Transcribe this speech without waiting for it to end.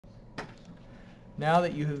Now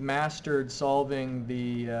that you have mastered solving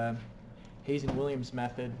the Hayes-Williams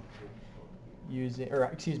method using, or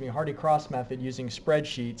excuse me, Hardy-Cross method using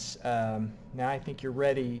spreadsheets, now I think you're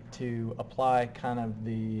ready to apply kind of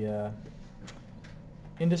the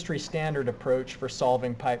industry standard approach for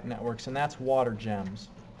solving pipe networks, and that's water gems.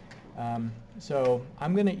 So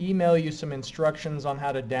I'm going to email you some instructions on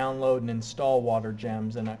how to download and install water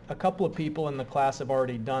gems, and a couple of people in the class have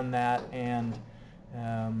already done that, and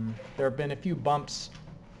there have been a few bumps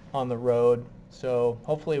on the road, so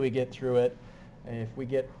hopefully we get through it. If we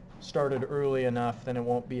get started early enough, then it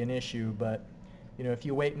won't be an issue, but you know, if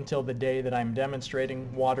you wait until the day that I'm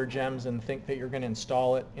demonstrating water gems and think that you're going to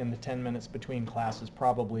install it in the 10 minutes between classes,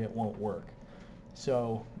 probably it won't work.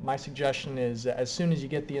 So my suggestion is, as soon as you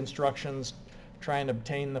get the instructions, try and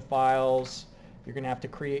obtain the files. You're going to have to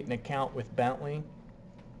create an account with Bentley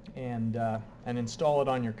and install it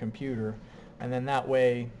on your computer, and then that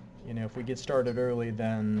way, you know, if we get started early,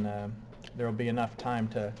 then there will be enough time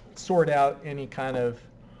to sort out any kind of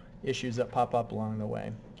issues that pop up along the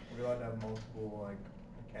way. Are we allowed to have multiple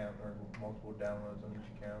account or multiple downloads on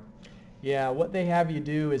each account? Yeah, what they have you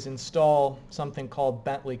do is install something called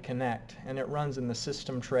Bentley Connect, and it runs in the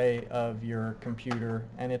system tray of your computer,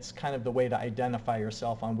 and it's kind of the way to identify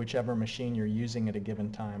yourself on whichever machine you're using at a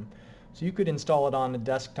given time. So you could install it on a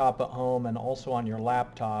desktop at home and also on your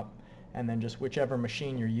laptop, and then just whichever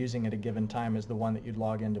machine you're using at a given time is the one that you'd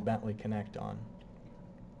log into Bentley Connect on.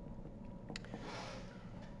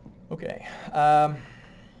 Okay.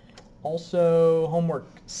 Also, homework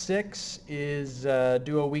 6 is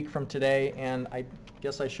due a week from today, and I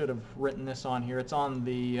guess I should have written this on here. It's on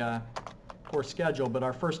the course schedule, but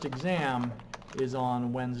our first exam is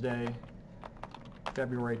on Wednesday,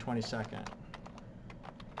 February 22nd.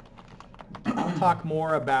 I'll talk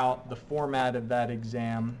more about the format of that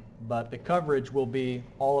exam, but the coverage will be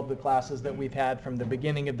all of the classes that we've had from the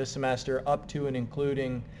beginning of the semester up to and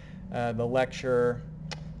including the lecture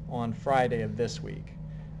on Friday of this week.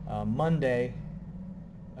 Monday,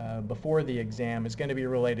 before the exam, is going to be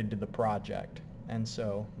related to the project, and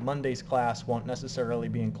so Monday's class won't necessarily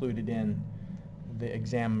be included in the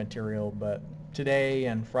exam material, but today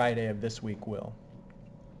and Friday of this week will.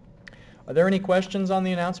 Are there any questions on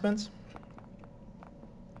the announcements?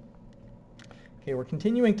 Okay, we're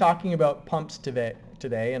continuing talking about pumps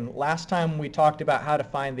today, and last time we talked about how to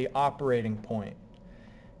find the operating point.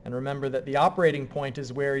 And remember that the operating point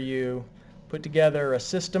is where you put together a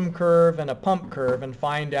system curve and a pump curve and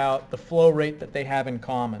find out the flow rate that they have in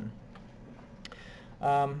common.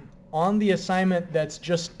 On the assignment that's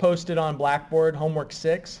just posted on Blackboard, homework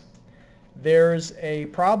 6, there's a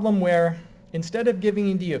problem where instead of giving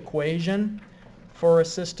you the equation for a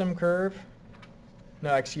system curve,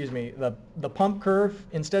 no, excuse me, the pump curve,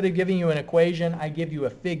 instead of giving you an equation, I give you a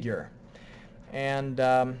figure. And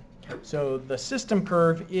so the system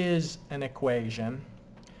curve is an equation,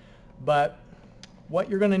 but what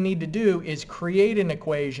you're going to need to do is create an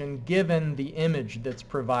equation given the image that's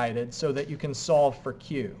provided so that you can solve for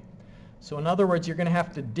Q. So in other words, you're going to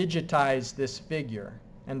have to digitize this figure.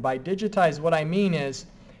 And by digitize, what I mean is,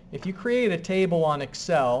 if you create a table on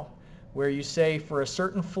Excel where you say for a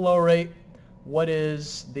certain flow rate, what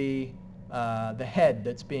is the head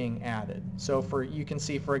that's being added. So you can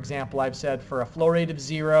see, for example, I've said for a flow rate of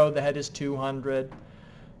 0, the head is 200.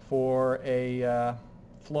 For a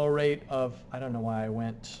flow rate of, I don't know why I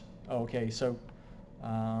went, okay, so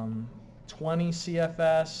 20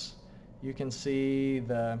 CFS, you can see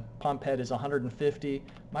the pump head is 150.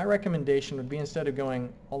 My recommendation would be, instead of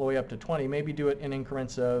going all the way up to 20, maybe do it in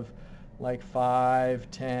increments of like 5,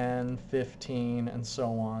 10, 15, and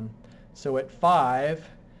so on. So at 5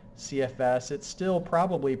 CFS, it's still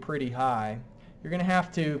probably pretty high. You're going to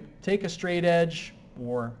have to take a straight edge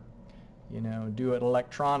or, you know, do it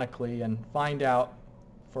electronically and find out,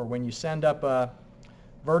 for when you send up a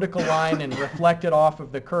vertical line and reflect it off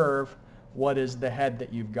of the curve, what is the head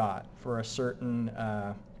that you've got for a certain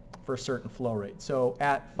flow rate. So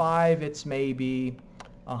at 5, it's maybe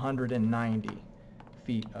 190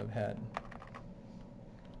 feet of head.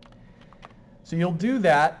 So you'll do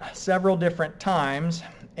that several different times,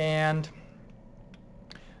 and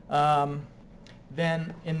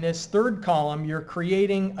then in this third column, you're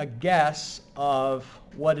creating a guess of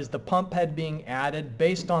what is the pump head being added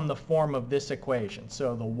based on the form of this equation.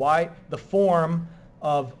 So the form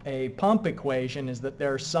of a pump equation is that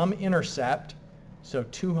there's some intercept, so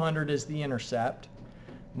 200 is the intercept,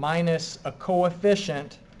 minus a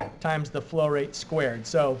coefficient times the flow rate squared.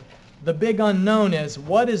 So the big unknown is,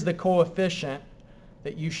 what is the coefficient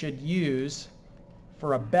that you should use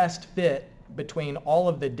for a best fit between all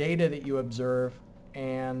of the data that you observe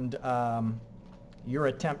and your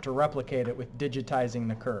attempt to replicate it with digitizing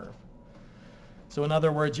the curve. So in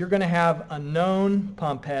other words, you're going to have a known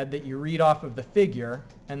pump head that you read off of the figure,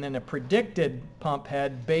 and then a predicted pump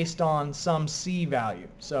head based on some C value.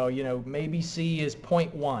 So, maybe C is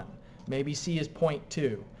 0.1, maybe C is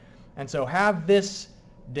 0.2. And so have this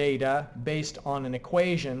data based on an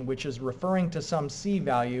equation which is referring to some C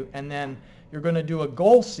value, and then you're going to do a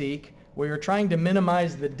goal seek where you're trying to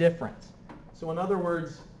minimize the difference. So in other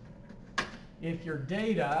words, if your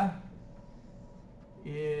data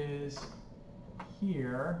is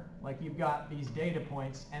here, like you've got these data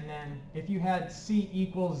points, and then if you had C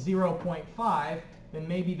equals 0.5, then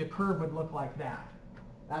maybe the curve would look like that.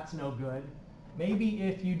 That's no good. Maybe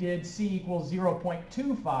if you did C equals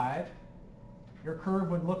 0.25, your curve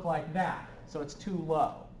would look like that. So it's too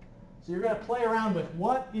low. So you're going to play around with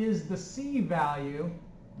what is the C value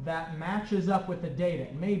that matches up with the data.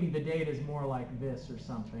 Maybe the data is more like this or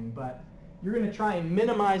something, but you're going to try and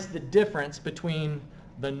minimize the difference between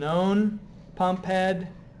the known pump head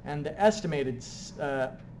and the estimated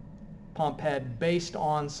pump head based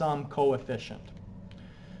on some coefficient.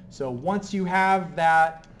 So once you have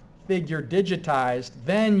that figure digitized,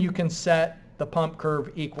 then you can set the pump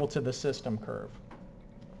curve equal to the system curve.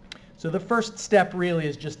 So the first step really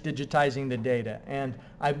is just digitizing the data. And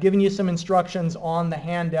I've given you some instructions on the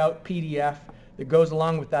handout PDF that goes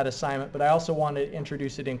along with that assignment, but I also wanted to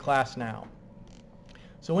introduce it in class now.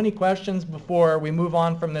 So any questions before we move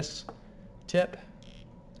on from this tip?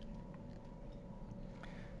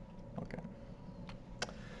 Okay.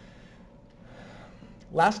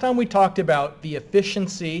 Last time we talked about the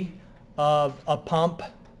efficiency of a pump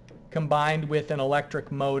combined with an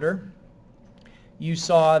electric motor. You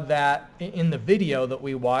saw that in the video that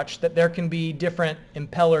we watched that there can be different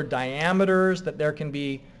impeller diameters, that there can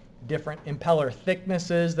be different impeller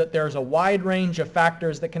thicknesses, that there's a wide range of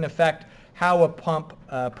factors that can affect how a pump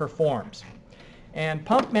performs. And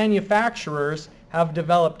pump manufacturers have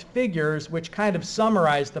developed figures which kind of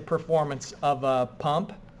summarize the performance of a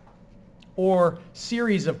pump or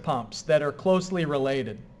series of pumps that are closely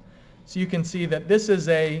related. So you can see that this is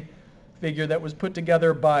a figure that was put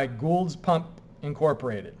together by Gould's Pump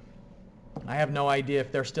Incorporated. I have no idea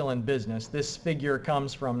if they're still in business. This figure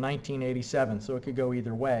comes from 1987, so it could go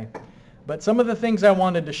either way. But some of the things I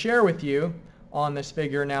wanted to share with you on this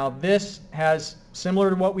figure now, this has, similar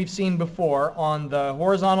to what we've seen before, on the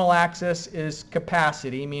horizontal axis is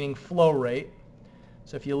capacity, meaning flow rate.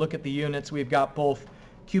 So if you look at the units, we've got both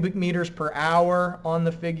cubic meters per hour on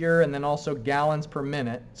the figure and then also gallons per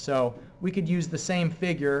minute. So we could use the same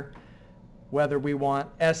figure whether we want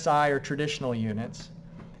SI or traditional units.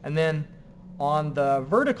 And then on the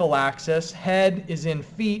vertical axis, head is in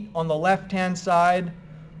feet on the left-hand side,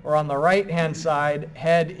 or on the right-hand side,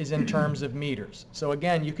 head is in terms of meters. So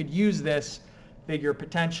again, you could use this figure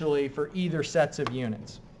potentially for either sets of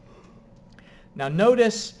units. Now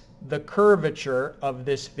notice the curvature of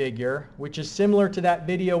this figure, which is similar to that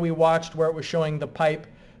video we watched where it was showing the pipe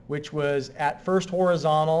which was at first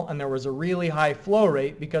horizontal and there was a really high flow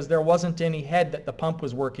rate because there wasn't any head that the pump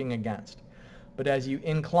was working against. But as you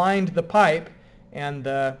inclined the pipe and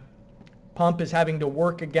the pump is having to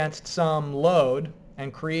work against some load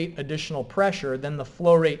and create additional pressure, then the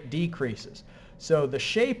flow rate decreases. So the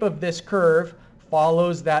shape of this curve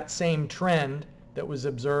follows that same trend that was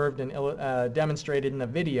observed and demonstrated in the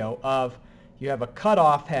video of you have a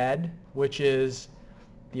cutoff head, which is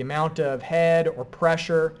the amount of head or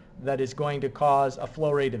pressure that is going to cause a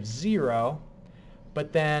flow rate of 0.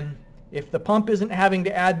 But then if the pump isn't having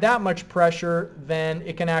to add that much pressure, then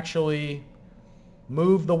it can actually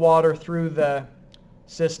move the water through the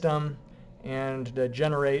system and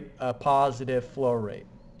generate a positive flow rate.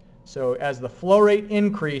 So as the flow rate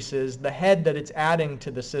increases, the head that it's adding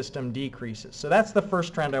to the system decreases. So that's the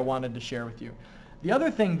first trend I wanted to share with you. The other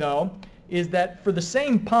thing, though, is that for the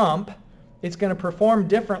same pump, it's going to perform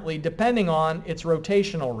differently depending on its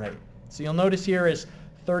rotational rate. So you'll notice here is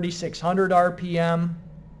 3,600 RPM,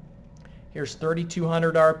 here's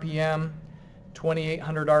 3,200 RPM,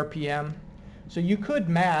 2,800 RPM. So you could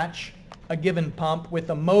match a given pump with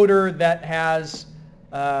a motor that has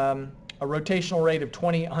a rotational rate of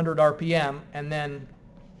 2,800 RPM, and then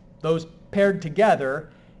those paired together,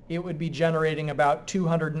 it would be generating about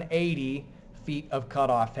 280 feet of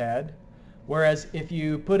cutoff head. Whereas if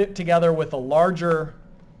you put it together with a larger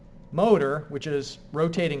motor, which is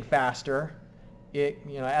rotating faster,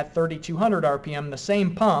 at 3,200 RPM, the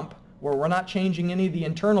same pump, where we're not changing any of the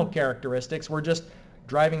internal characteristics, we're just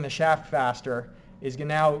driving the shaft faster, is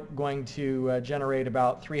now going to generate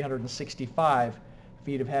about 365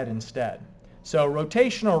 feet of head instead. So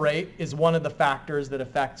rotational rate is one of the factors that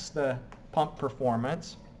affects the pump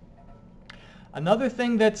performance. Another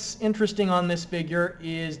thing that's interesting on this figure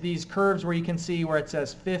is these curves where you can see where it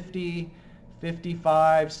says 50,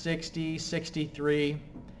 55, 60, 63.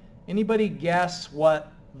 Anybody guess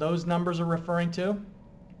what those numbers are referring to?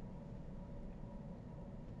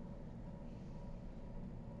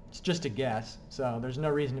 It's just a guess, so there's no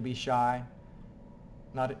reason to be shy.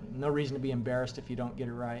 No reason to be embarrassed if you don't get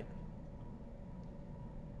it right.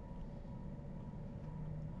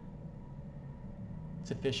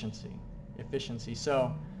 It's efficiency.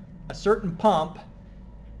 So a certain pump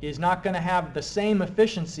is not going to have the same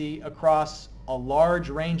efficiency across a large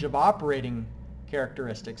range of operating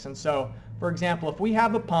characteristics. And so, for example, if we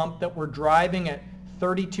have a pump that we're driving at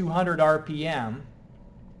 3,200 RPM,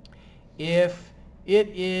 if it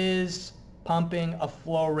is pumping a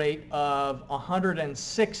flow rate of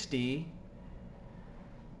 160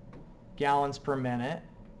 gallons per minute,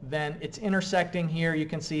 then it's intersecting here, you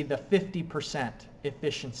can see the 50%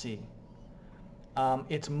 efficiency.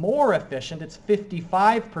 It's more efficient, it's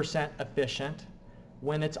 55% efficient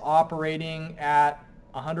when it's operating at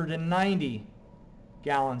 190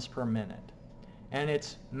 gallons per minute. And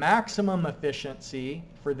its maximum efficiency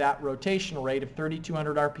for that rotation rate of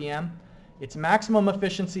 3,200 RPM, its maximum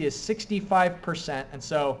efficiency is 65%, and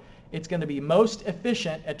so it's going to be most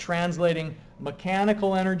efficient at translating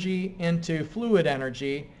mechanical energy into fluid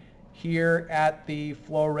energy here at the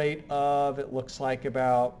flow rate of, it looks like,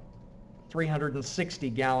 about 360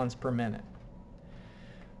 gallons per minute.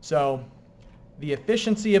 So the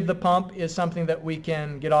efficiency of the pump is something that we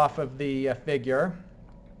can get off of the figure.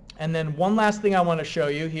 And then one last thing I want to show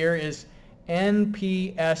you here is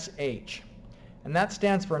NPSH. And that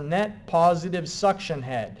stands for net positive suction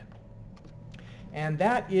head. And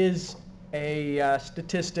that is a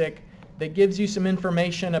statistic that gives you some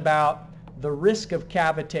information about the risk of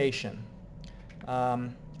cavitation.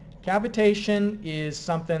 Cavitation is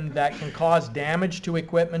something that can cause damage to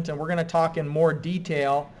equipment, and we're going to talk in more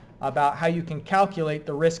detail about how you can calculate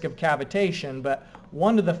the risk of cavitation. But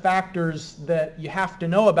one of the factors that you have to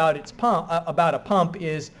know about a pump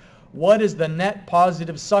is what is the net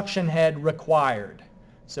positive suction head required.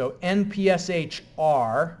 So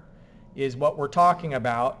NPSH-R is what we're talking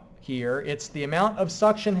about here. It's the amount of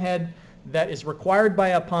suction head that is required by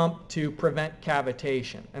a pump to prevent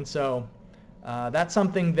cavitation. And so that's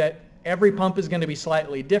something that every pump is going to be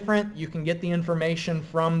slightly different. You can get the information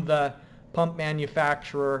from the pump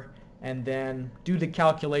manufacturer and then do the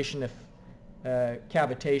calculation if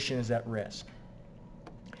cavitation is at risk.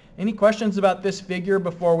 Any questions about this figure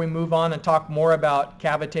before we move on and talk more about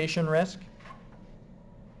cavitation risk?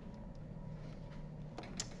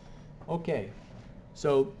 Okay,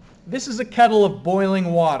 so this is a kettle of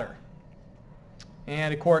boiling water.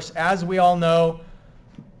 And of course, as we all know,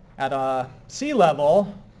 at sea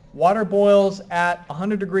level, water boils at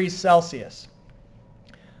 100 degrees Celsius.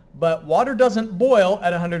 But water doesn't boil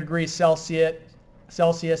at 100 degrees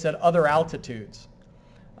Celsius at other altitudes.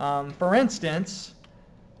 For instance,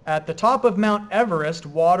 at the top of Mount Everest,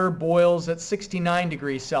 water boils at 69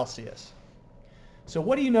 degrees Celsius. So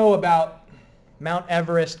what do you know about Mount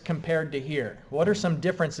Everest compared to here? What are some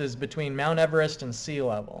differences between Mount Everest and sea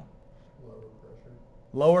level? Lower pressure.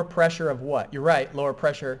 Lower pressure of what? You're right, lower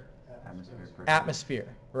pressure. Atmosphere.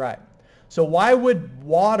 Atmosphere, right. So why would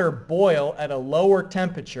water boil at a lower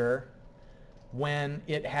temperature when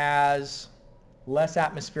it has less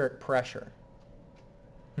atmospheric pressure?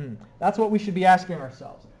 That's what we should be asking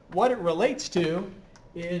ourselves. What it relates to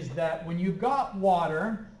is that when you've got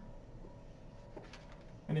water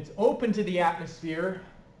and it's open to the atmosphere,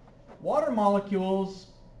 water molecules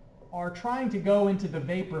are trying to go into the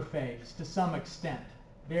vapor phase to some extent.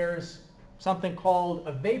 There's something called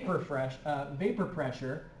a vapor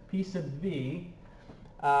pressure, P sub V,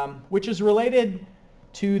 which is related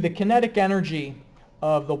to the kinetic energy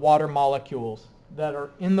of the water molecules that are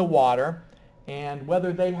in the water, and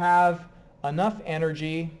whether they have enough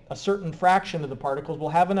energy, a certain fraction of the particles will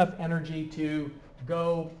have enough energy to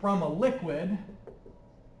go from a liquid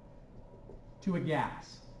to a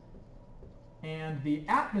gas. And the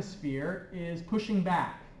atmosphere is pushing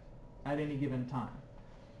back at any given time.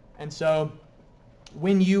 And so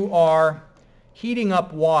when you are heating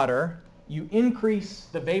up water, you increase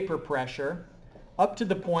the vapor pressure up to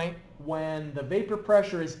the point when the vapor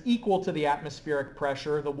pressure is equal to the atmospheric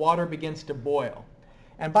pressure, the water begins to boil.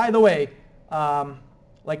 And by the way,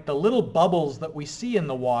 like the little bubbles that we see in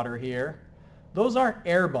the water here, those aren't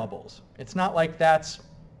air bubbles. It's not like that's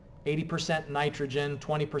 80% nitrogen,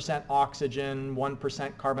 20% oxygen,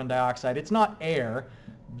 1% carbon dioxide. It's not air.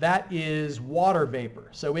 That is water vapor.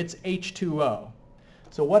 So it's H2O.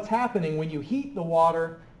 So what's happening when you heat the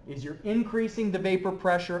water, is you're increasing the vapor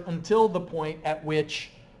pressure until the point at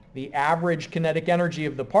which the average kinetic energy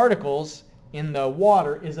of the particles in the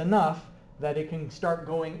water is enough that it can start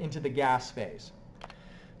going into the gas phase.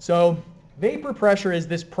 So vapor pressure is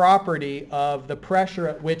this property of the pressure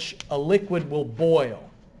at which a liquid will boil.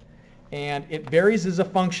 And it varies as a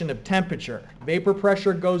function of temperature. Vapor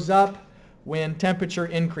pressure goes up when temperature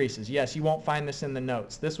increases. Yes, you won't find this in the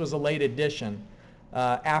notes. This was a late addition.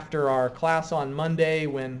 After our class on Monday,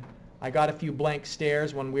 when I got a few blank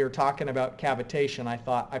stares when we were talking about cavitation, I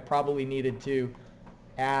thought I probably needed to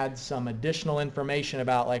add some additional information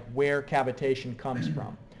about like where cavitation comes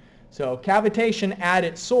from. So cavitation at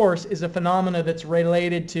its source is a phenomena that's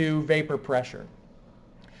related to vapor pressure.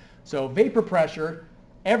 So vapor pressure,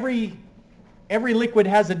 every liquid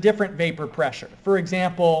has a different vapor pressure. For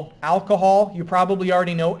example, alcohol, you probably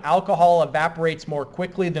already know alcohol evaporates more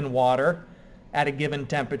quickly than water at a given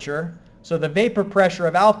temperature. So the vapor pressure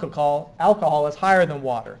of alcohol is higher than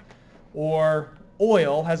water. Or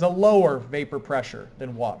oil has a lower vapor pressure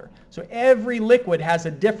than water. So every liquid has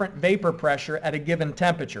a different vapor pressure at a given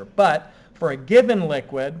temperature. But for a given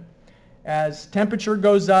liquid, as temperature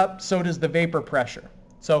goes up, so does the vapor pressure.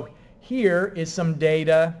 So here is some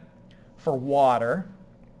data for water.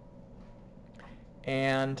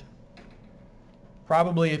 And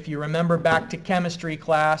probably if you remember back to chemistry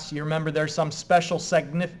class, you remember there's some special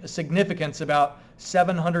significance about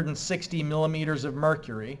 760 millimeters of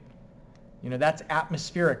mercury. You know, that's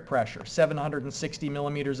atmospheric pressure, 760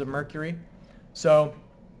 millimeters of mercury. So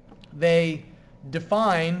they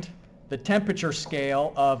defined the temperature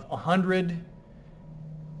scale of 100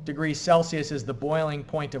 degrees Celsius is the boiling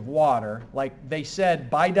point of water. Like they said,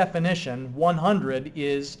 by definition, 100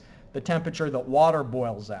 is the temperature that water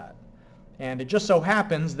boils at. And it just so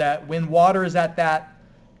happens that when water is at that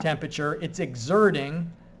temperature, it's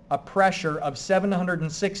exerting a pressure of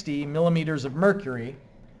 760 millimeters of mercury.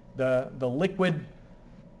 The liquid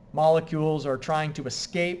molecules are trying to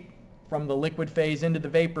escape from the liquid phase into the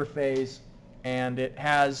vapor phase, and it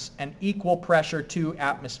has an equal pressure to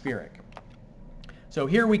atmospheric. So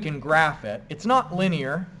here we can graph it. It's not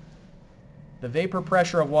linear. The vapor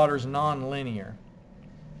pressure of water is non-linear.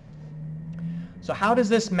 So how does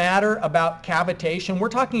this matter about cavitation? We're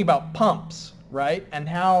talking about pumps, right? And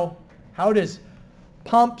how does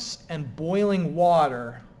pumps and boiling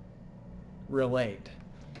water relate?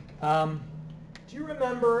 Do you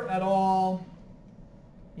remember at all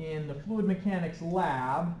in the fluid mechanics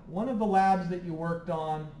lab, one of the labs that you worked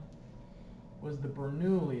on was the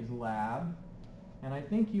Bernoulli's lab, and I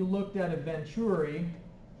think you looked at a venturi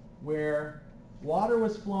where water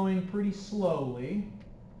was flowing pretty slowly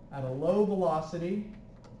at a low velocity,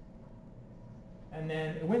 and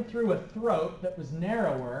then it went through a throat that was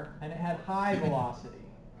narrower and it had high velocity.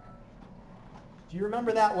 Do you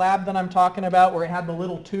remember that lab that I'm talking about where it had the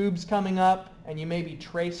little tubes coming up and you maybe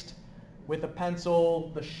traced with a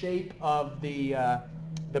pencil the shape of the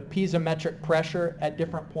piezometric pressure at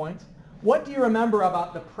different points? What do you remember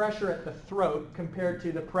about the pressure at the throat compared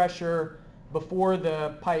to the pressure before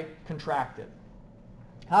the pipe contracted?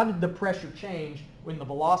 How did the pressure change when the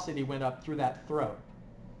velocity went up through that throat?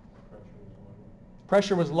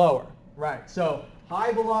 Pressure was lower. Right. So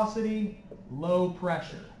high velocity, low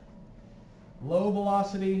pressure. Low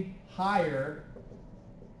velocity, higher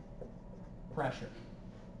pressure.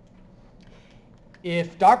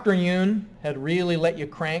 If Dr. Yoon had really let you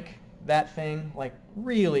crank that thing, like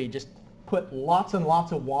really just put lots and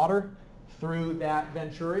lots of water through that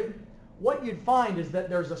venturi, what you'd find is that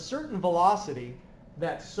there's a certain velocity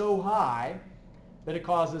that's so high that it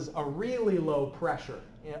causes a really low pressure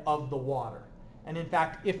of the water. And in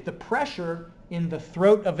fact, if the pressure in the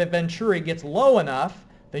throat of a venturi gets low enough,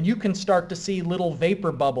 then you can start to see little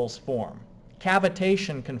vapor bubbles form.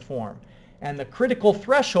 Cavitation can form. And the critical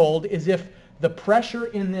threshold is if the pressure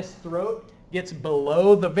in this throat gets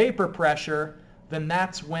below the vapor pressure, then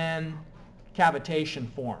that's when cavitation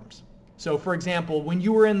forms. So for example, when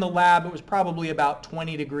you were in the lab, it was probably about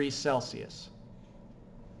 20 degrees Celsius.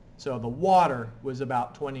 So the water was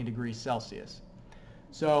about 20 degrees Celsius.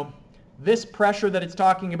 So this pressure that it's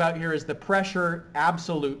talking about here is the pressure,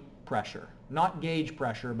 absolute pressure, not gauge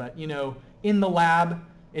pressure, but you know, in the lab,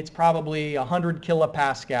 it's probably 100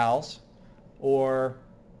 kilopascals, or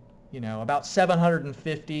you know, about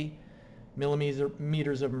 750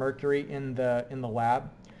 millimeters of mercury in the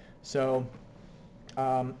lab. So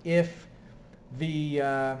if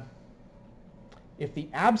the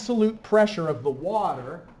absolute pressure of the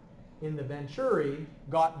water in the venturi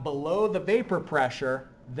got below the vapor pressure,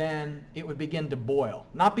 then it would begin to boil.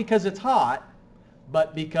 Not because it's hot,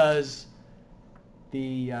 but because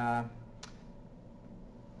the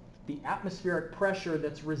the atmospheric pressure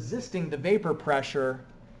that's resisting the vapor pressure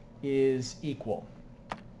is equal.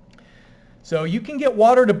 So you can get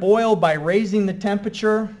water to boil by raising the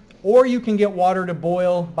temperature, or you can get water to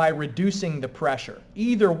boil by reducing the pressure.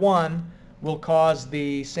 Either one will cause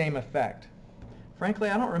the same effect. Frankly,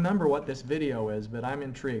 I don't remember what this video is, but I'm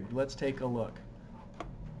intrigued. Let's take a look.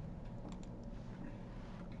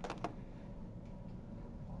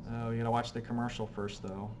 Oh, you gotta watch the commercial first,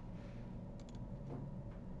 though.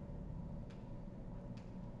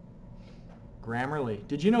 Grammarly.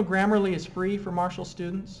 Did you know Grammarly is free for Marshall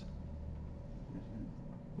students?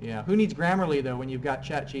 Yeah, who needs Grammarly though when you've got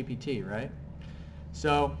ChatGPT, right?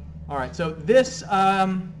 So, all right, so this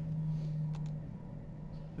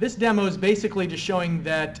this demo is basically just showing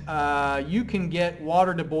that you can get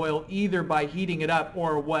water to boil either by heating it up,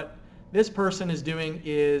 or what this person is doing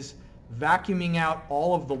is vacuuming out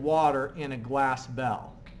all of the water in a glass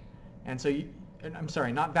bell. And so, I'm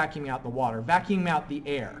sorry, not vacuuming out the water, vacuuming out the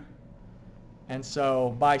air. And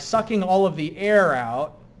so by sucking all of the air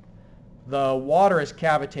out, the water is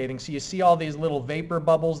cavitating. So you see all these little vapor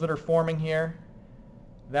bubbles that are forming here?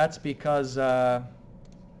 That's because, and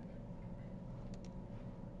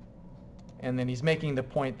then he's making the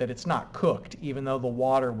point that it's not cooked, even though the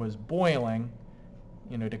water was boiling.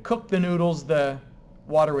 You know, to cook the noodles, the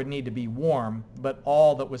water would need to be warm, but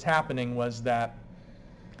all that was happening was that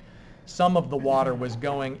some of the water was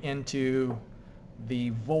going into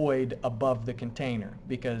the void above the container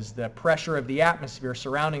because the pressure of the atmosphere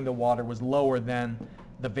surrounding the water was lower than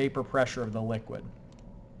the vapor pressure of the liquid.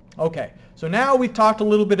 Okay, so now we've talked a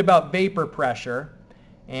little bit about vapor pressure,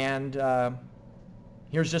 and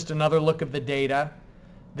here's just another look of the data,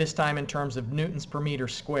 this time in terms of newtons per meter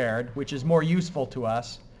squared, which is more useful to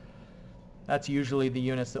us. That's usually the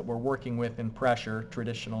units that we're working with in pressure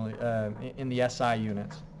traditionally in the SI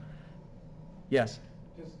units. Yes?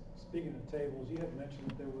 Just speaking of tables, you had mentioned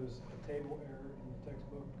that there was a table error in the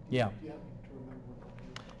textbook. Yeah. Do you happen to remember what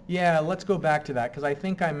that is? Yeah, let's go back to that because I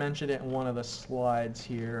think I mentioned it in one of the slides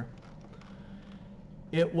here.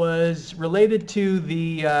 It was related to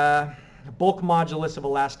the bulk modulus of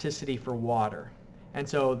elasticity for water. And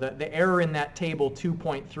so the error in that table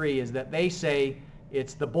 2.3 is that they say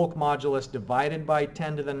it's the bulk modulus divided by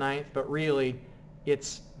 10 to the 9th, but really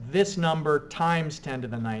it's this number times 10 to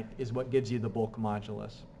the 9th is what gives you the bulk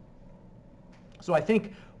modulus. So I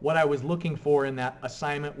think what I was looking for in that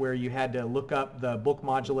assignment where you had to look up the bulk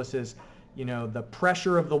modulus is, you know, the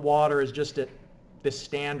pressure of the water is just at the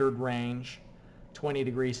standard range, 20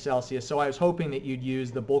 degrees Celsius. So I was hoping that you'd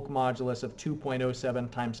use the bulk modulus of 2.07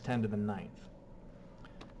 times 10 to the 9th.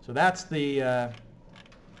 So that's the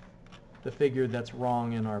figure that's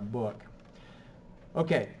wrong in our book.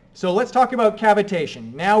 Okay, so let's talk about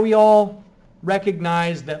cavitation. Now we all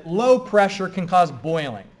recognize that low pressure can cause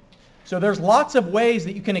boiling. So there's lots of ways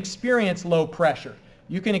that you can experience low pressure.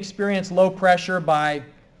 You can experience low pressure by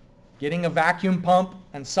getting a vacuum pump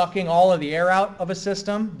and sucking all of the air out of a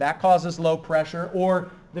system. That causes low pressure.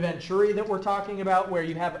 Or the venturi that we're talking about where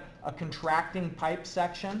you have a contracting pipe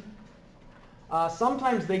section.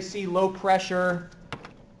 Sometimes they see low pressure.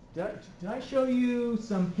 Did I show you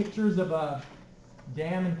some pictures of a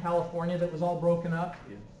dam in California that was all broken up?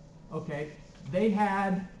 Yeah. Okay. They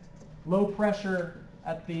had low pressure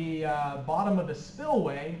at the bottom of the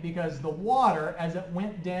spillway because the water, as it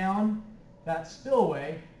went down that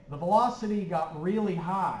spillway, the velocity got really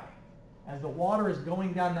high as the water is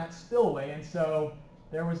going down that spillway. And so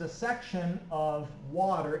there was a section of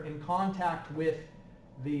water in contact with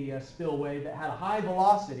the spillway that had a high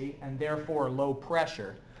velocity and therefore low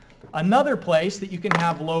pressure. Another place that you can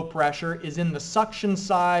have low pressure is in the suction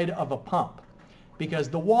side of a pump because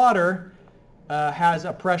the water has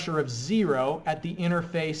a pressure of 0 at the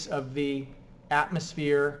interface of the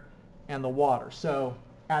atmosphere and the water. So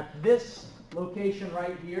at this location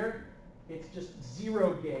right here, it's just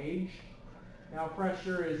 0 gauge. Now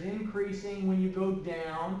pressure is increasing when you go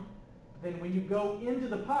down. Then when you go into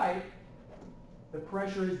the pipe, the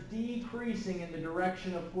pressure is decreasing in the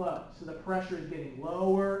direction of flow. So the pressure is getting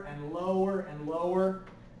lower and lower and lower.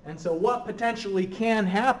 And so what potentially can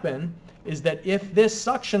happen is that if this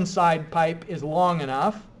suction side pipe is long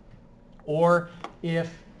enough, or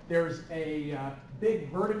if there's a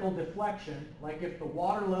big vertical deflection, like if the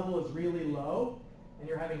water level is really low and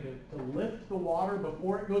you're having to lift the water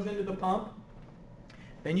before it goes into the pump,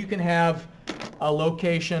 then you can have a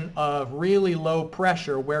location of really low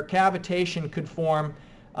pressure where cavitation could form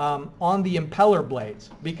on the impeller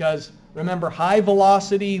blades. Because remember, high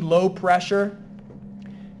velocity, low pressure,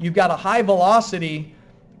 you've got a high velocity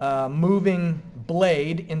moving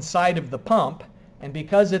blade inside of the pump, and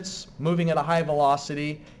because it's moving at a high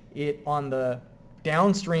velocity, on the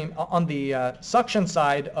downstream, on the suction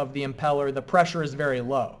side of the impeller, the pressure is very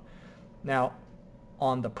low. Now,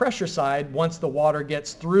 on the pressure side, once the water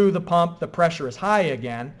gets through the pump, the pressure is high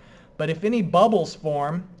again. But if any bubbles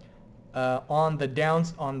form on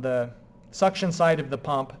the suction side of the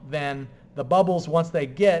pump, then the bubbles, once they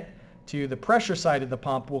get to the pressure side of the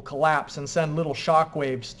pump, will collapse and send little shock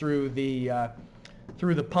waves through the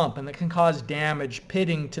pump, and that can cause damage,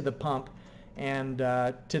 pitting to the pump and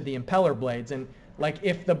to the impeller blades. And like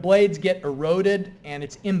if the blades get eroded and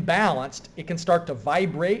it's imbalanced, it can start to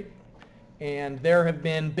vibrate. And there have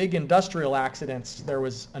been big industrial accidents. There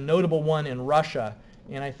was a notable one in Russia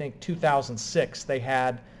in, I think, 2006. They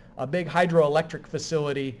had a big hydroelectric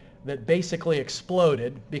facility that basically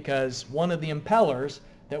exploded because one of the impellers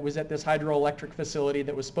that was at this hydroelectric facility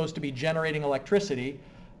that was supposed to be generating electricity,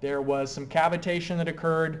 there was some cavitation that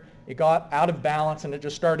occurred. It got out of balance and it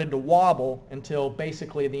just started to wobble until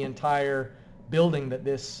basically the entire building that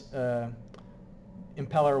this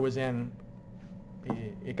impeller was in,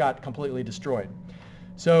 it got completely destroyed.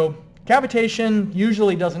 So cavitation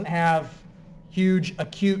usually doesn't have huge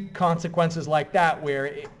acute consequences like that where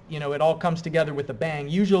it all comes together with a bang.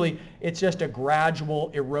 Usually it's just a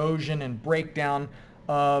gradual erosion and breakdown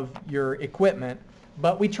of your equipment.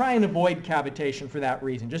 But we try and avoid cavitation for that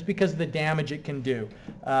reason, just because of the damage it can do.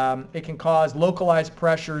 It can cause localized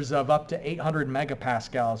pressures of up to 800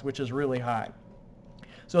 megapascals, which is really high.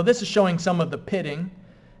 So this is showing some of the pitting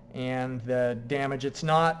and the damage. It's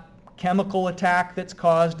not chemical attack that's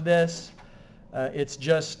caused this. It's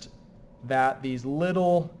just that these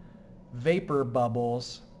little vapor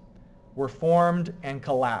bubbles were formed and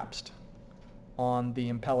collapsed on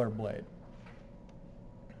the impeller blade.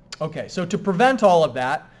 Okay, so to prevent all of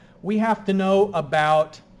that, we have to know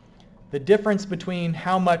about the difference between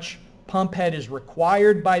how much pump head is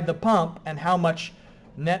required by the pump and how much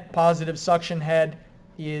net positive suction head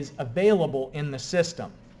is available in the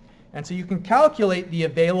system. And so you can calculate the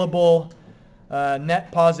available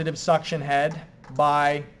net positive suction head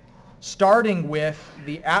by starting with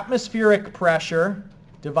the atmospheric pressure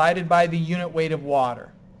divided by the unit weight of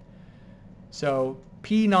water. So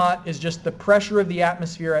P naught is just the pressure of the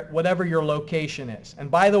atmosphere at whatever your location is. And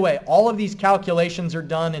by the way, all of these calculations are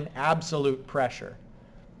done in absolute pressure.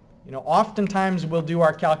 Oftentimes we'll do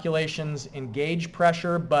our calculations in gauge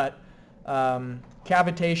pressure, but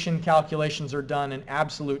cavitation calculations are done in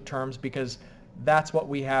absolute terms because that's what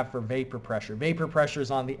we have for vapor pressure. Vapor pressure is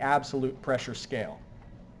on the absolute pressure scale.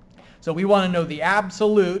 So we want to know the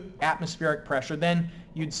absolute atmospheric pressure. Then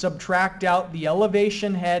you'd subtract out the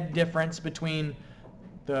elevation head difference between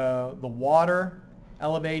the water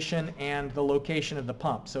elevation and the location of the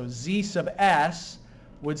pump. So Z sub S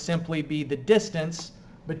would simply be the distance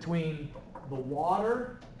between the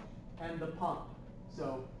water and the pump.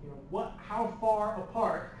 So how far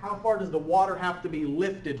apart, how far does the water have to be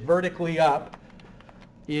lifted vertically up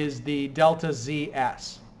is the delta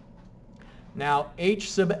ZS. Now H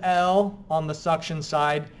sub L on the suction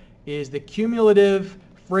side is the cumulative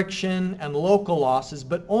friction and local losses,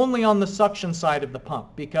 but only on the suction side of the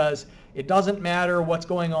pump, because it doesn't matter what's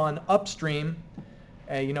going on upstream,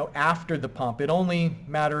 after the pump. It only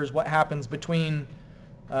matters what happens between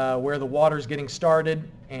where the water's getting started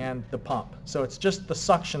and the pump. So it's just the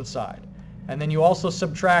suction side. And then you also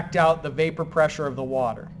subtract out the vapor pressure of the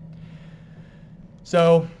water.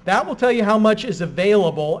 So that will tell you how much is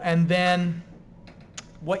available, and then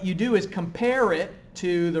what you do is compare it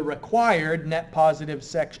to the required net positive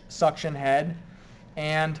suction head,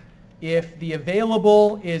 and if the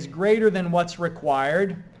available is greater than what's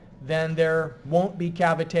required, then there won't be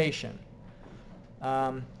cavitation.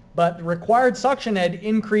 But the required suction head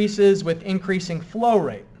increases with increasing flow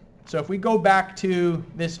rate. So if we go back to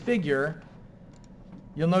this figure,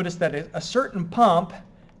 you'll notice that a certain pump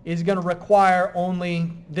is going to require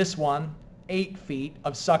only this one, 8 feet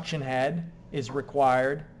of suction head is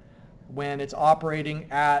required when it's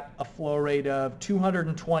operating at a flow rate of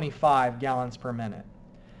 225 gallons per minute.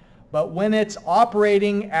 But when it's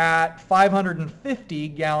operating at 550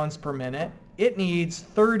 gallons per minute, it needs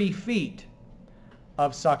 30 feet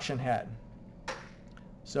of suction head.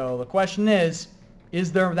 So the question is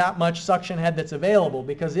there that much suction head that's available?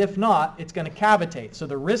 Because if not, it's going to cavitate. So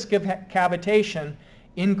the risk of cavitation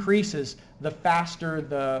increases the faster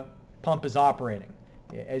the pump is operating.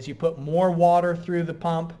 As you put more water through the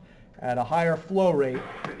pump at a higher flow rate,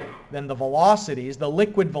 then the velocities, the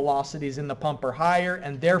liquid velocities in the pump are higher,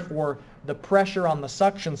 and therefore the pressure on the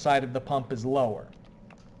suction side of the pump is lower.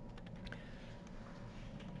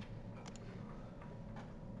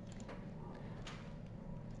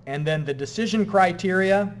 And then the decision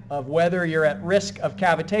criteria of whether you're at risk of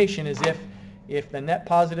cavitation is if the net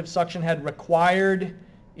positive suction head required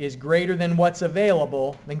is greater than what's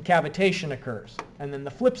available, then cavitation occurs. And then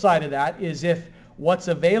the flip side of that is if what's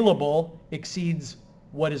available exceeds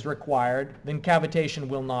what is required, then cavitation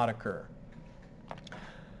will not occur.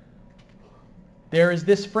 There is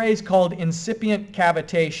this phrase called incipient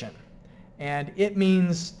cavitation, and it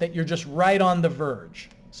means that you're just right on the verge.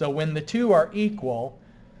 So when the two are equal,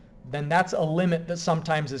 then that's a limit that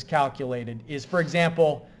sometimes is calculated. Is, for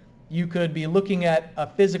example, you could be looking at a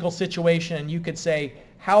physical situation and you could say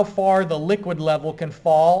how far the liquid level can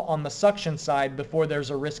fall on the suction side before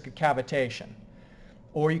there's a risk of cavitation.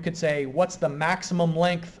 Or you could say what's the maximum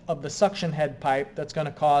length of the suction head pipe that's going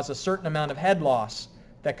to cause a certain amount of head loss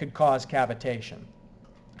that could cause cavitation.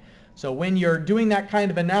 So when you're doing that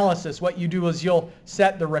kind of analysis, what you do is you'll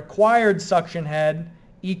set the required suction head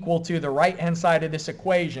equal to the right-hand side of this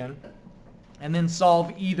equation, and then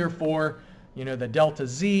solve either for, the delta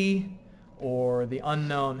Z or the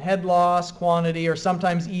unknown head loss quantity, or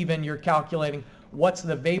sometimes even you're calculating what's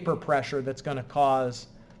the vapor pressure that's going to cause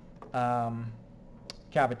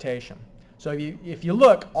cavitation. So if you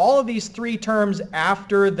look, all of these three terms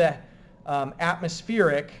after the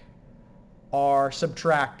atmospheric are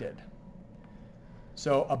subtracted.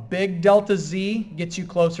 So a big delta Z gets you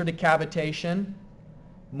closer to cavitation.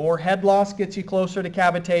 More head loss gets you closer to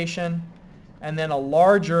cavitation, and then a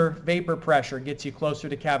larger vapor pressure gets you closer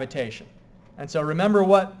to cavitation. And so remember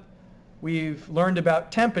what we've learned about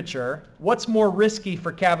temperature. What's more risky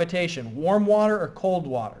for cavitation, warm water or cold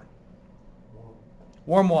water?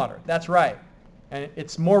 Warm water, that's right. And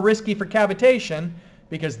it's more risky for cavitation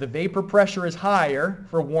because the vapor pressure is higher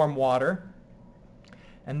for warm water,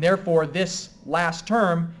 and therefore this last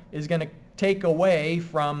term is going to take away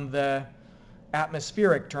from the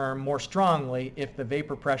atmospheric term more strongly if the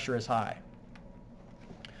vapor pressure is high.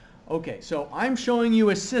 Okay, so I'm showing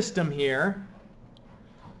you a system here.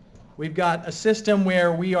 We've got a system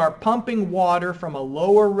where we are pumping water from a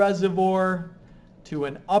lower reservoir to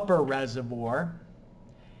an upper reservoir,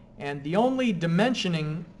 and the only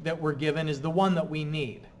dimensioning that we're given is the one that we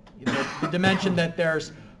need. The dimension that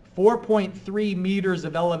there's 4.3 meters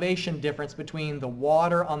of elevation difference between the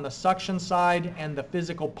water on the suction side and the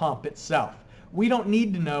physical pump itself. We don't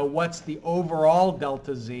need to know what's the overall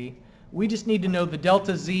delta Z. We just need to know the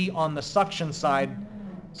delta Z on the suction side,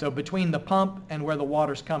 so between the pump and where the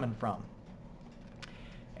water's coming from.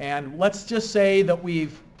 And let's just say that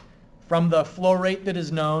from the flow rate that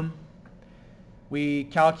is known, we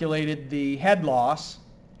calculated the head loss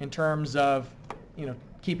in terms of,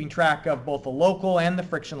 keeping track of both the local and the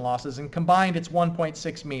friction losses, and combined it's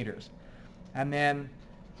 1.6 meters. And then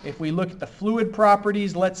if we look at the fluid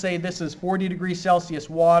properties, let's say this is 40 degrees Celsius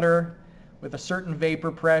water with a certain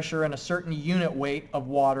vapor pressure and a certain unit weight of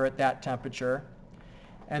water at that temperature.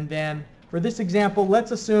 And then for this example,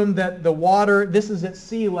 let's assume that the water, this is at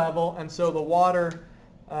sea level, and so the water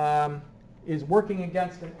is working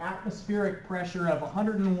against an atmospheric pressure of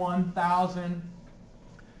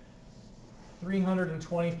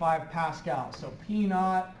 101,325 pascals. So P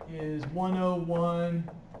naught is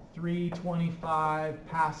 101,325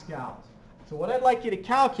 pascals. So what I'd like you to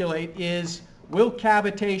calculate is, will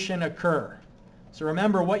cavitation occur? So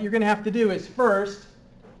remember, what you're going to have to do is first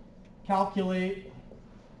calculate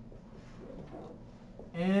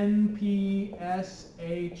NPSHA,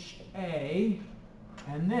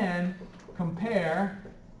 and then compare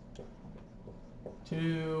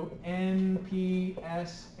to NPSHR.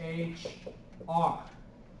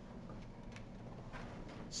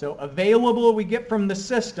 So available we get from the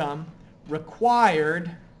system,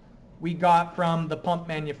 required we got from the pump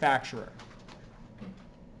manufacturer.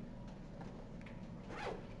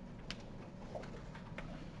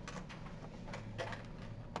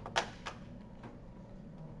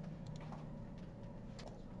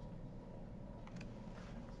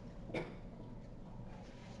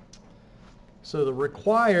 So the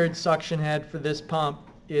required suction head for this pump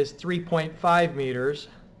is 3.5 meters,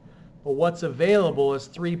 but what's available is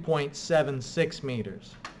 3.76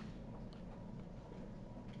 meters.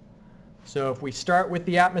 So if we start with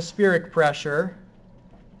the atmospheric pressure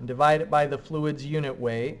and divide it by the fluid's unit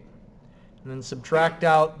weight, and then subtract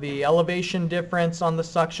out the elevation difference on the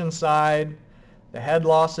suction side, the head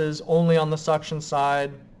losses only on the suction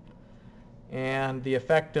side, and the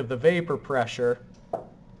effect of the vapor pressure,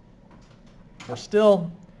 we're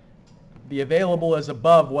still, the available is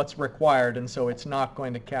above what's required, and so it's not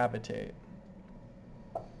going to cavitate.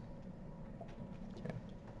 Okay.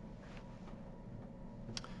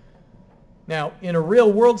 Now, in a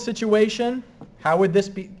real world situation, How would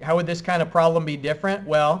this kind of problem be different?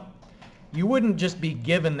 Well, you wouldn't just be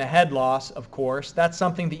given the head loss, of course. That's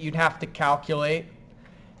something that you'd have to calculate.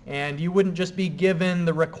 And you wouldn't just be given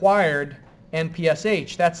the required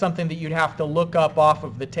NPSH. That's something that you'd have to look up off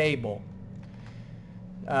of the table.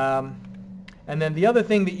 And then the other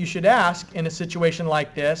thing that you should ask in a situation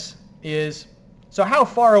like this is, so how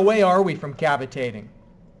far away are we from cavitating?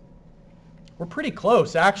 We're pretty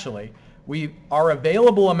close, actually. Our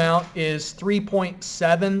available amount is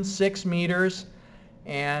 3.76 meters,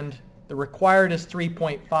 and the required is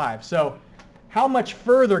 3.5. So how much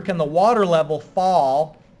further can the water level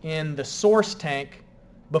fall in the source tank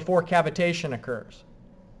before cavitation occurs?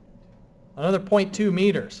 Another 0.2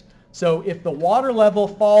 meters. So if the water level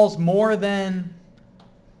falls more than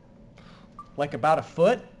like about a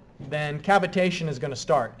foot, then cavitation is going to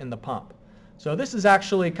start in the pump. So this is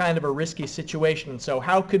actually kind of a risky situation. So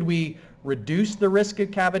how could we reduce the risk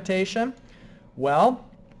of cavitation? Well,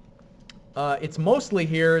 it's mostly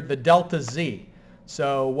here the delta Z.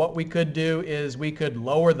 So what we could do is we could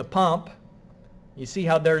lower the pump. You see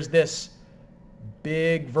how there's this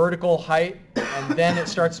big vertical height and then it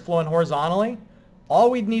starts flowing horizontally? All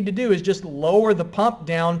we'd need to do is just lower the pump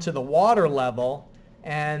down to the water level,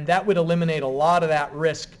 and that would eliminate a lot of that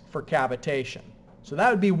risk for cavitation. So that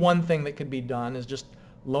would be one thing that could be done, is just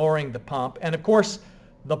lowering the pump. And of course,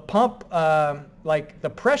 the pump, like the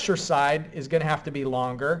pressure side, is going to have to be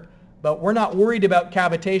longer, but we're not worried about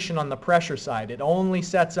cavitation on the pressure side. It only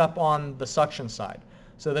sets up on the suction side.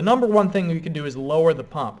 So the number one thing you can do is lower the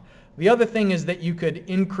pump. The other thing is that you could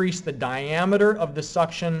increase the diameter of the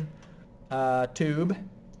suction tube.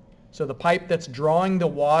 So the pipe that's drawing the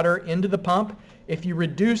water into the pump, if you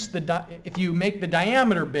make the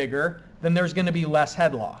diameter bigger, then there's going to be less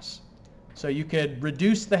head loss. So you could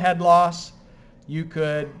reduce the head loss, you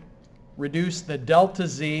could reduce the delta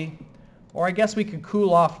Z, or I guess we could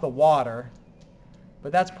cool off the water,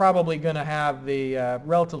 but that's probably going to have the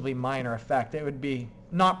relatively minor effect. It would be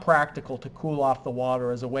not practical to cool off the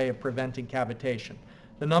water as a way of preventing cavitation.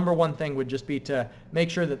 The number one thing would just be to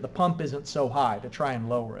make sure that the pump isn't so high, to try and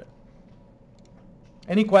lower it.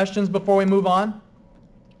 Any questions before we move on?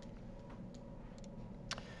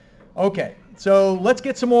 Okay, so let's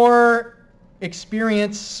get some more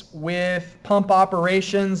experience with pump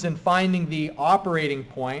operations and finding the operating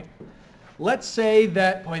point. Let's say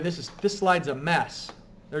that, boy, this slide's a mess.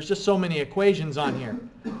 There's just so many equations on here.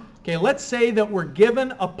 Okay, let's say that we're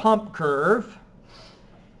given a pump curve,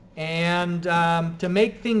 and to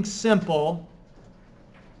make things simple,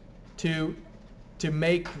 to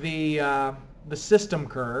make the system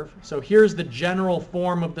curve. So here's the general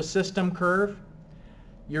form of the system curve.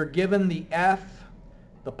 You're given the F,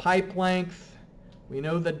 the pipe length, we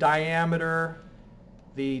know the diameter,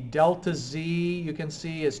 the delta Z you can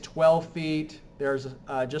see is 12 feet. There's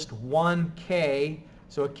just one K,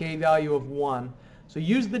 so a K value of 1. So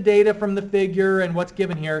use the data from the figure and what's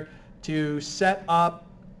given here to set up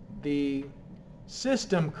the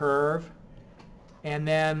system curve, and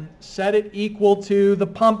then set it equal to the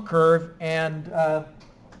pump curve. And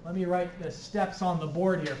let me write the steps on the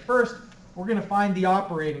board here. First, we're going to find the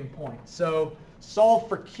operating point. So solve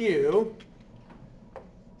for Q,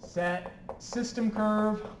 set system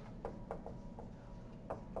curve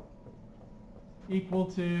equal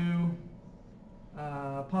to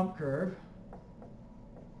pump curve.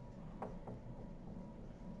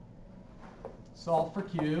 Solve for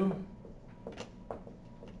Q.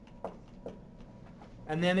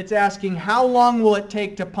 And then it's asking how long will it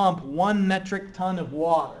take to pump 1 metric ton of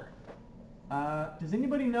water? Does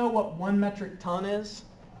anybody know what 1 metric ton is?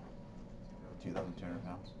 2,200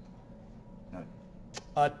 pounds.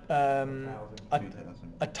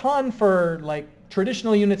 A ton for like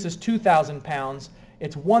traditional units is 2,000 pounds.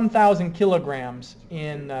 It's 1,000 kilograms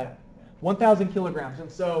in 1,000 kilograms.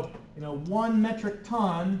 And so, 1 metric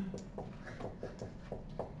ton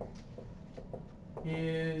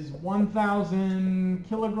is 1,000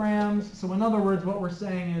 kilograms. So in other words, what we're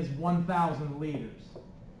saying is 1,000 liters.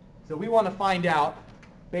 So we want to find out,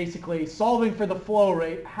 basically, solving for the flow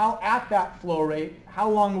rate, at that flow rate, how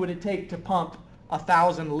long would it take to pump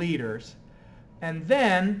 1,000 liters? And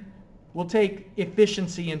then we'll take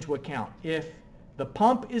efficiency into account. If the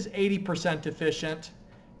pump is 80% efficient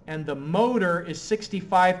and the motor is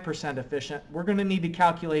 65% efficient, we're going to need to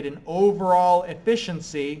calculate an overall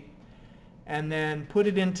efficiency and then put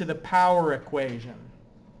it into the power equation.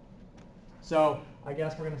 So I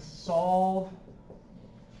guess we're going to solve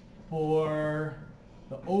for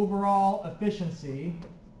the overall efficiency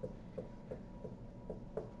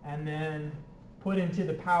and then put into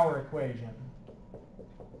the power equation.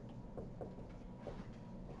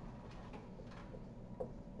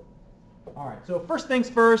 So first things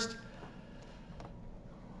first,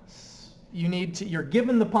 you're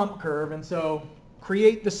given the pump curve, and so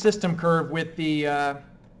create the system curve with the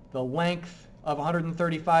length of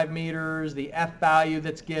 135 meters, the F value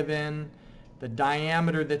that's given, the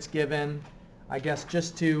diameter that's given. I guess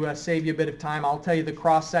just to save you a bit of time, I'll tell you the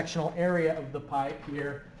cross-sectional area of the pipe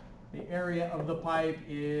here. The area of the pipe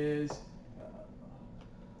is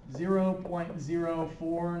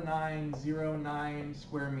 0.04909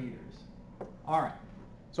 square meters. All right.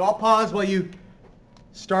 So I'll pause while you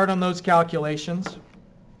start on those calculations.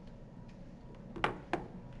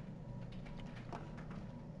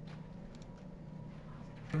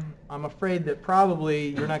 I'm afraid that probably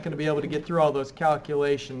you're not going to be able to get through all those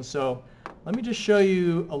calculations, so let me just show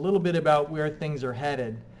you a little bit about where things are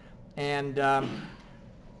headed. And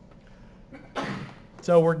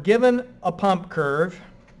so we're given a pump curve,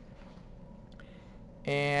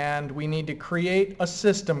 and we need to create a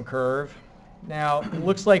system curve. Now, it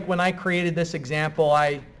looks like when I created this example,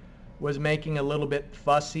 I was making a little bit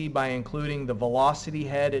fussy by including the velocity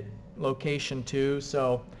head at location 2.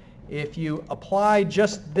 So if you apply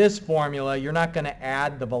just this formula, you're not going to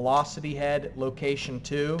add the velocity head at location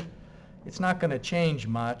 2. It's not going to change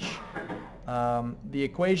much. The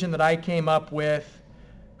equation that I came up with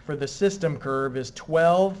for the system curve is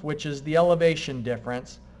 12, which is the elevation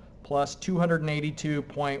difference, plus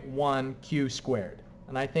 282.1 q squared.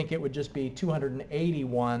 And I think it would just be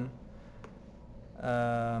 281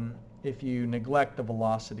 if you neglect the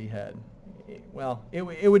velocity head. Well,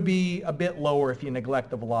 it would be a bit lower if you neglect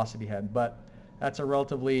the velocity head, but that's a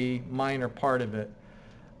relatively minor part of it.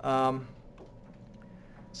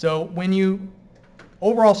 So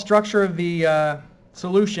overall structure of the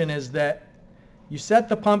solution is that you set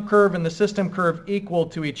the pump curve and the system curve equal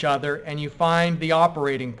to each other, and you find the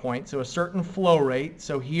operating point, so a certain flow rate.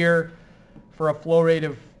 So here, for a flow rate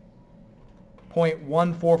of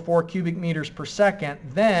 0.144 cubic meters per second,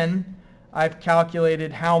 then I've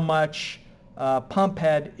calculated how much pump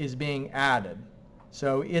head is being added.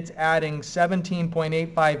 So it's adding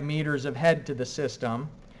 17.85 meters of head to the system.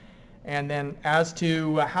 And then as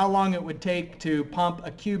to how long it would take to pump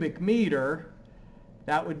a cubic meter,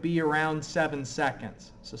 that would be around 7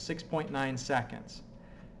 seconds, so 6.9 seconds.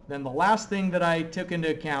 Then the last thing that I took into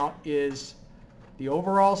account is the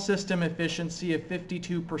overall system efficiency of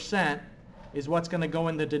 52% is what's going to go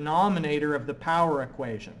in the denominator of the power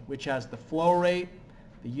equation, which has the flow rate,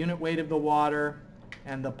 the unit weight of the water,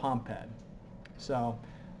 and the pump head. So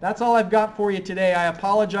that's all I've got for you today. I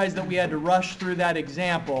apologize that we had to rush through that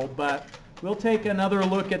example, but we'll take another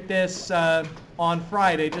look at this on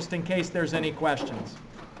Friday just in case there's any questions.